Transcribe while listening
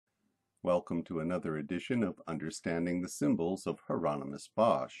Welcome to another edition of Understanding the Symbols of Hieronymus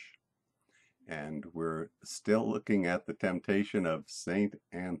Bosch. And we're still looking at the temptation of Saint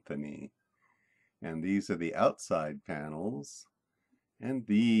Anthony. And these are the outside panels, and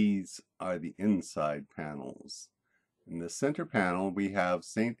these are the inside panels. In the center panel, we have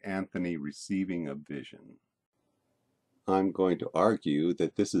Saint Anthony receiving a vision. I'm going to argue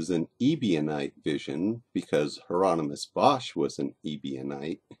that this is an Ebionite vision because Hieronymus Bosch was an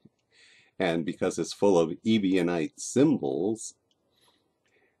Ebionite. And because it's full of Ebionite symbols.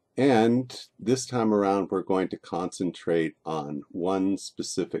 And this time around, we're going to concentrate on one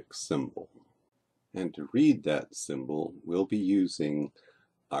specific symbol. And to read that symbol, we'll be using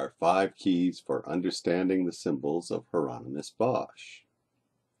our 5 keys for understanding the symbols of Hieronymus Bosch.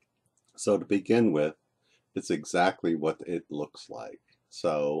 So to begin with, it's exactly what it looks like.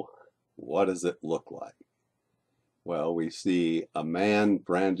 So what does it look like? Well, we see a man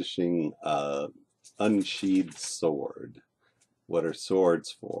brandishing an unsheathed sword. What are swords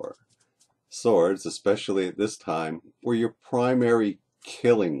for? Swords, especially at this time, were your primary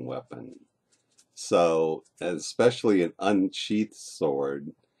killing weapon. So, especially an unsheathed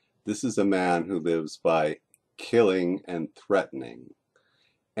sword, this is a man who lives by killing and threatening.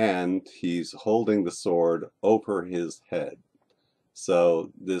 And he's holding the sword over his head.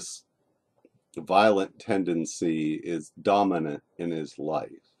 So this violent tendency is dominant in his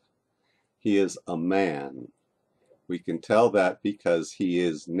life. He is a man. We can tell that because he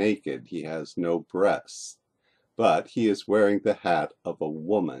is naked. He has no breasts. But he is wearing the hat of a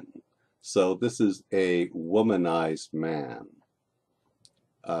woman. So this is a womanized man.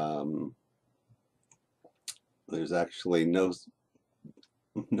 There's actually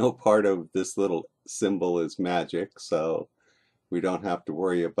no part of this little symbol is magic, so we don't have to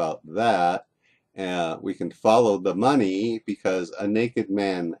worry about that. We can follow the money because a naked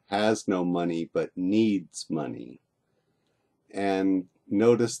man has no money but needs money. And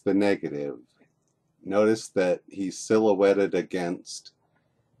notice the negative. Notice that he's silhouetted against,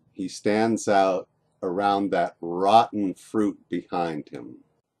 he stands out around that rotten fruit behind him.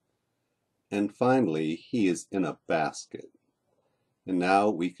 And finally, he is in a basket. And now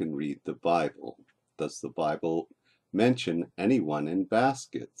we can read the Bible. Does the Bible mention anyone in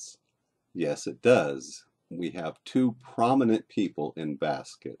baskets? Yes, it does. We have 2 prominent people in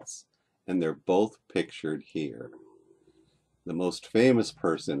baskets, and they're both pictured here. The most famous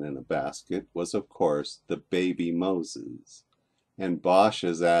person in a basket was, of course, the baby Moses. And Bosch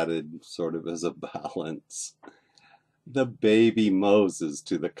has added, sort of as a balance, the baby Moses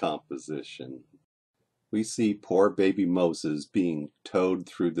to the composition. We see poor baby Moses being towed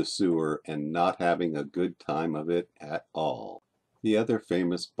through the sewer and not having a good time of it at all. The other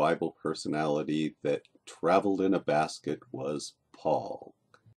famous Bible personality that traveled in a basket was Paul.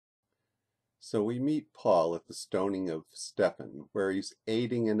 So we meet Paul at the stoning of Stephen, where he's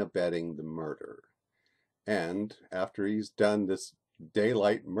aiding and abetting the murder. And after he's done this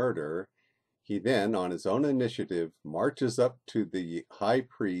daylight murder, he then, on his own initiative, marches up to the high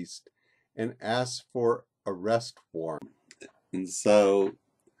priest and asks for arrest warrant. And so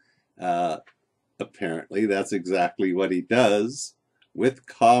apparently that's exactly what he does with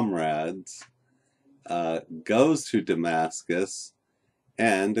comrades, goes to Damascus,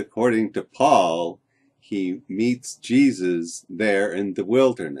 and according to Paul, he meets Jesus there in the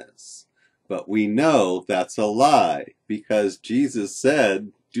wilderness. But we know that's a lie, because Jesus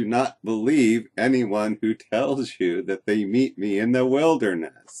said, "Do not believe anyone who tells you that they meet me in the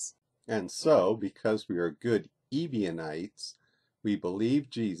wilderness." And so, because we are good Ebionites, we believe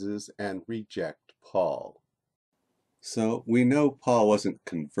Jesus and reject Paul. So we know Paul wasn't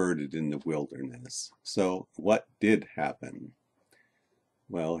converted in the wilderness. So what did happen?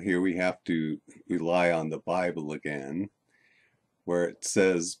 Well, here we have to rely on the Bible again, where it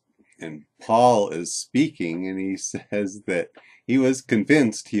says, and Paul is speaking, and he says that he was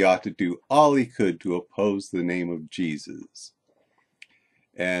convinced he ought to do all he could to oppose the name of Jesus.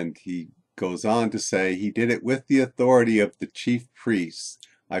 And he goes on to say, he did it with the authority of the chief priests.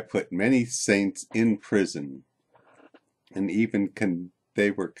 I put many saints in prison, and even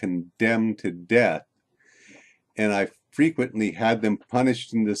they were condemned to death. And I frequently had them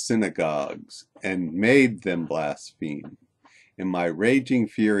punished in the synagogues and made them blaspheme. In my raging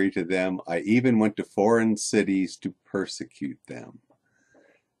fury to them, I even went to foreign cities to persecute them.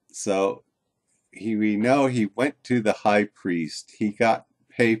 So we know he went to the high priest. He got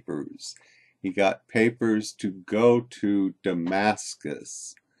papers. He got papers to go to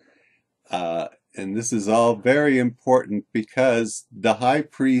Damascus. And this is all very important because the high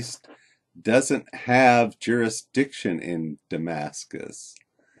priest doesn't have jurisdiction in Damascus.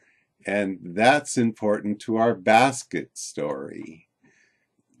 And that's important to our basket story.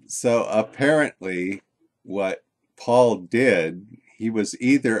 So apparently, what Paul did, he was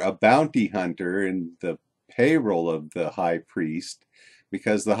either a bounty hunter in the payroll of the high priest,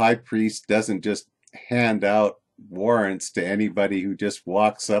 because the high priest doesn't just hand out warrants to anybody who just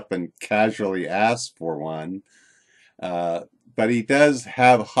walks up and casually asks for one. Uh, but he does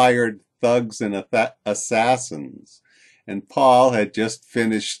have hired thugs and assassins. And Paul had just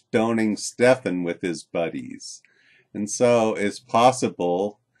finished stoning Stephen with his buddies. And so it's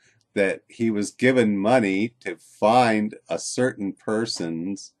possible that he was given money to find a certain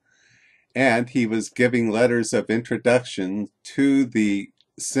person's, and he was giving letters of introduction to the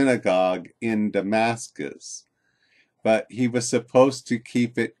synagogue in Damascus. But he was supposed to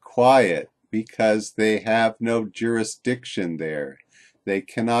keep it quiet because they have no jurisdiction there. They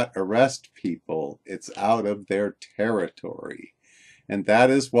cannot arrest people. It's out of their territory. And that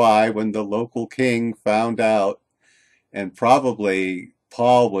is why when the local king found out, and probably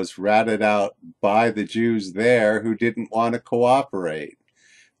Paul was ratted out by the Jews there who didn't want to cooperate.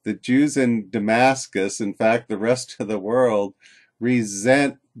 The Jews in Damascus, in fact, the rest of the world,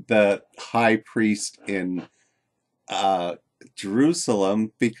 resent the high priest in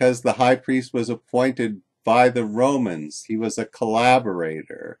Jerusalem because the high priest was appointed by the Romans. He was a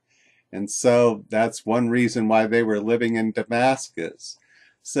collaborator. And so that's one reason why they were living in Damascus.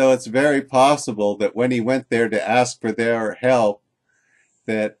 So it's very possible that when he went there to ask for their help,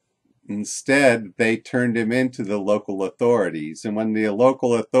 that instead they turned him into the local authorities. And when the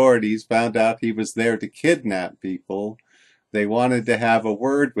local authorities found out he was there to kidnap people, they wanted to have a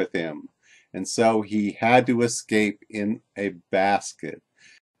word with him. And so he had to escape in a basket.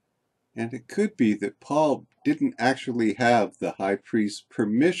 And it could be that Paul didn't actually have the high priest's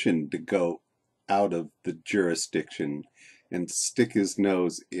permission to go out of the jurisdiction and stick his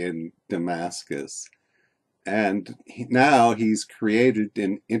nose in Damascus. And now he's created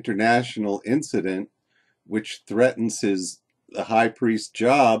an international incident which threatens the high priest's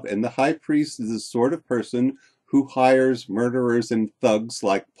job. And the high priest is the sort of person who hires murderers and thugs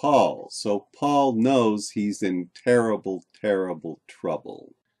like Paul. So Paul knows he's in terrible, terrible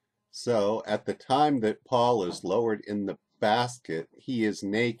trouble. So at the time that Paul is lowered in the basket, he is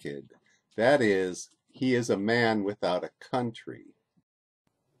naked. That is, he is a man without a country.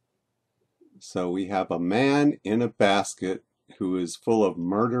 So we have a man in a basket who is full of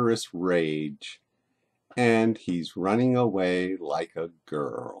murderous rage, and he's running away like a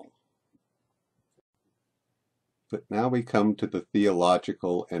girl. But now we come to the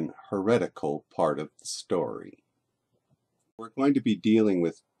theological and heretical part of the story. We're going to be dealing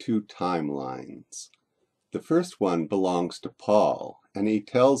with two timelines. The first one belongs to Paul, and he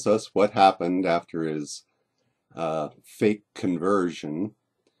tells us what happened after his fake conversion.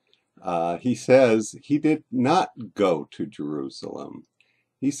 He says he did not go to Jerusalem.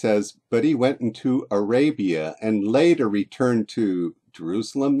 He says, but he went into Arabia and later returned to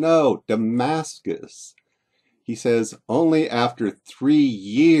Jerusalem. No, Damascus. He says, only after 3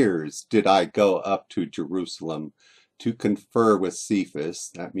 years did I go up to Jerusalem to confer with Cephas,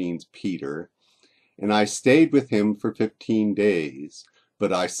 that means Peter, and I stayed with him for 15 days,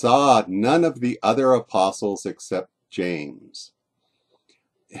 but I saw none of the other apostles except James.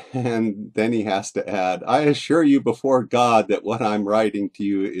 And then he has to add, I assure you before God that what I'm writing to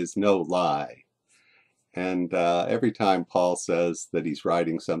you is no lie. And every time Paul says that he's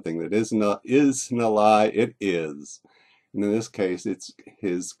writing something that isn't a lie, it is. And in this case, it's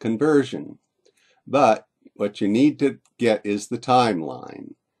his conversion. But what you need to get is the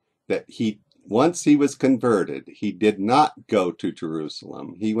timeline. That once he was converted, he did not go to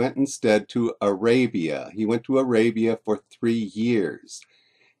Jerusalem. He went instead to Arabia. He went to Arabia for 3 years.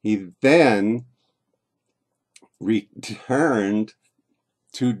 He then returned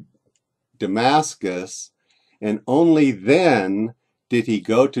to Damascus, and only then did he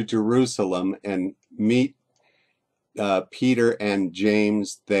go to Jerusalem and meet Peter and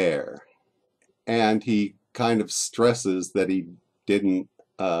James there. And he kind of stresses that he didn't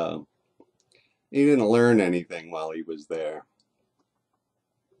learn anything while he was there.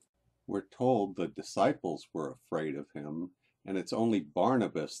 We're told the disciples were afraid of him, and it's only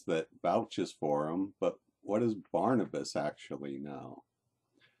Barnabas that vouches for him. But what does Barnabas actually know?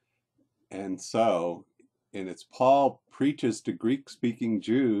 And it's Paul preaches to Greek-speaking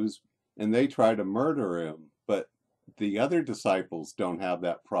Jews, and they try to murder him. But the other disciples don't have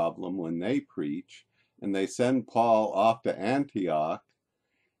that problem when they preach, and they send Paul off to Antioch,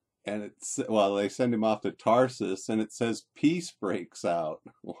 and they send him off to Tarsus, and it says peace breaks out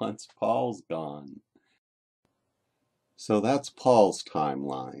once Paul's gone. So that's Paul's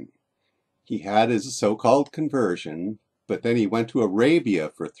timeline. He had his so-called conversion, but then he went to Arabia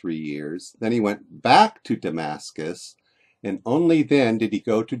for 3 years. Then he went back to Damascus, and only then did he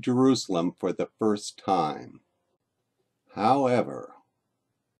go to Jerusalem for the first time. However,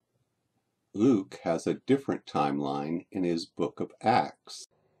 Luke has a different timeline in his book of Acts.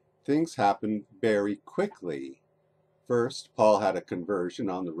 Things happened very quickly. First, Paul had a conversion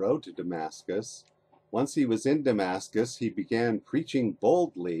on the road to Damascus. Once he was in Damascus, he began preaching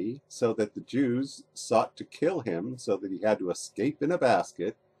boldly so that the Jews sought to kill him, so that he had to escape in a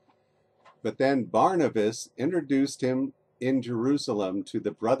basket. But then Barnabas introduced him in Jerusalem to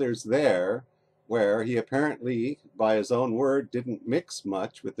the brothers there, where he apparently, by his own word, didn't mix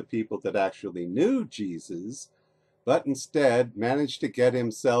much with the people that actually knew Jesus, but instead managed to get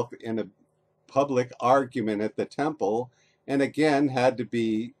himself in a public argument at the temple, and again had to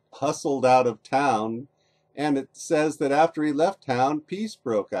be hustled out of town. And it says that after he left town, peace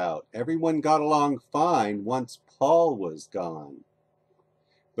broke out. Everyone got along fine once Paul was gone.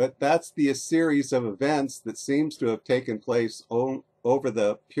 But that's the series of events that seems to have taken place over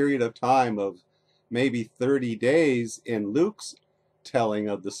the period of time of maybe 30 days in Luke's telling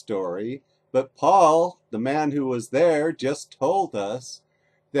of the story. But Paul, the man who was there, just told us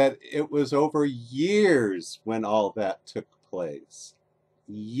that it was over years when all that took place.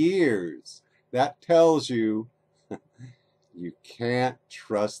 Years. That tells you you can't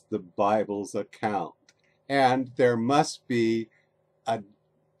trust the Bible's account. And there must be a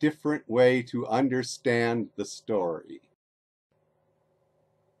different way to understand the story.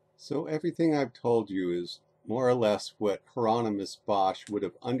 So everything I've told you is more or less what Hieronymus Bosch would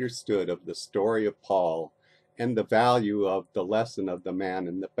have understood of the story of Paul and the value of the lesson of the man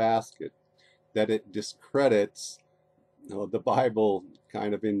in the basket, that it discredits the Bible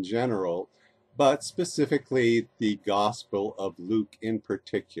kind of in general, but specifically the Gospel of Luke in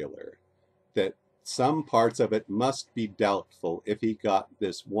particular, that some parts of it must be doubtful if he got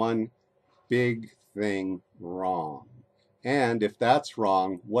this one big thing wrong. And if that's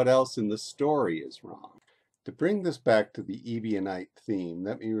wrong, what else in the story is wrong? To bring this back to the Ebionite theme,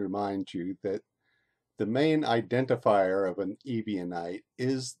 let me remind you that the main identifier of an Ebionite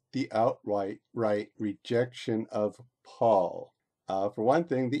is the outright rejection of Paul. For one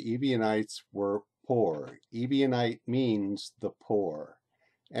thing, the Ebionites were poor. Ebionite means the poor.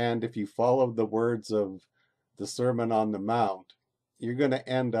 And if you follow the words of the Sermon on the Mount, you're going to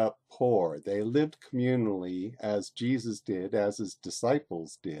end up poor. They lived communally as Jesus did, as his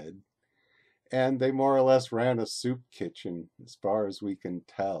disciples did, and they more or less ran a soup kitchen, as far as we can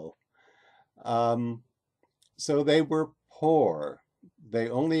tell. So they were poor. They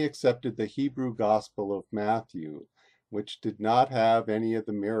only accepted the Hebrew Gospel of Matthew, which did not have any of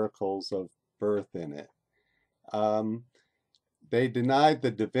the miracles of birth in it. They denied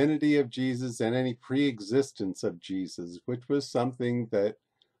the divinity of Jesus and any pre-existence of Jesus, which was something that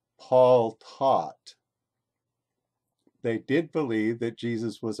Paul taught. They did believe that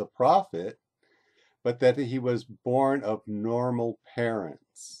Jesus was a prophet, but that he was born of normal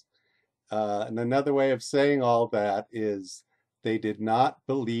parents. And another way of saying all that is they did not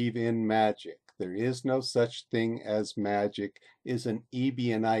believe in magic. There is no such thing as magic, is an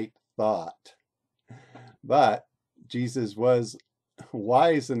Ebionite thought. But Jesus was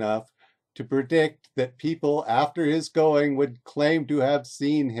wise enough to predict that people after his going would claim to have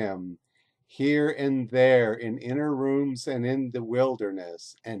seen him here and there in inner rooms and in the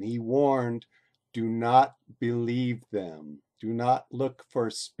wilderness. And he warned, do not believe them. Do not look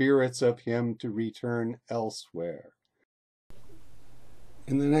for spirits of him to return elsewhere.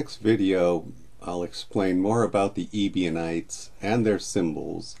 In the next video, I'll explain more about the Ebionites and their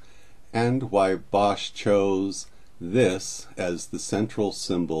symbols, and why Bosch chose this as the central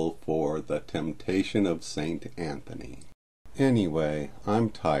symbol for the temptation of Saint Anthony. Anyway,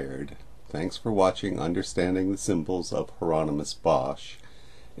 I'm tired. Thanks for watching Understanding the Symbols of Hieronymus Bosch,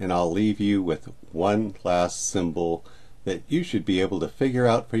 and I'll leave you with one last symbol that you should be able to figure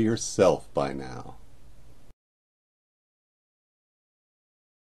out for yourself by now.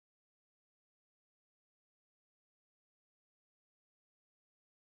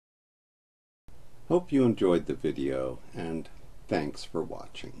 Hope you enjoyed the video, and thanks for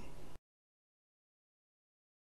watching.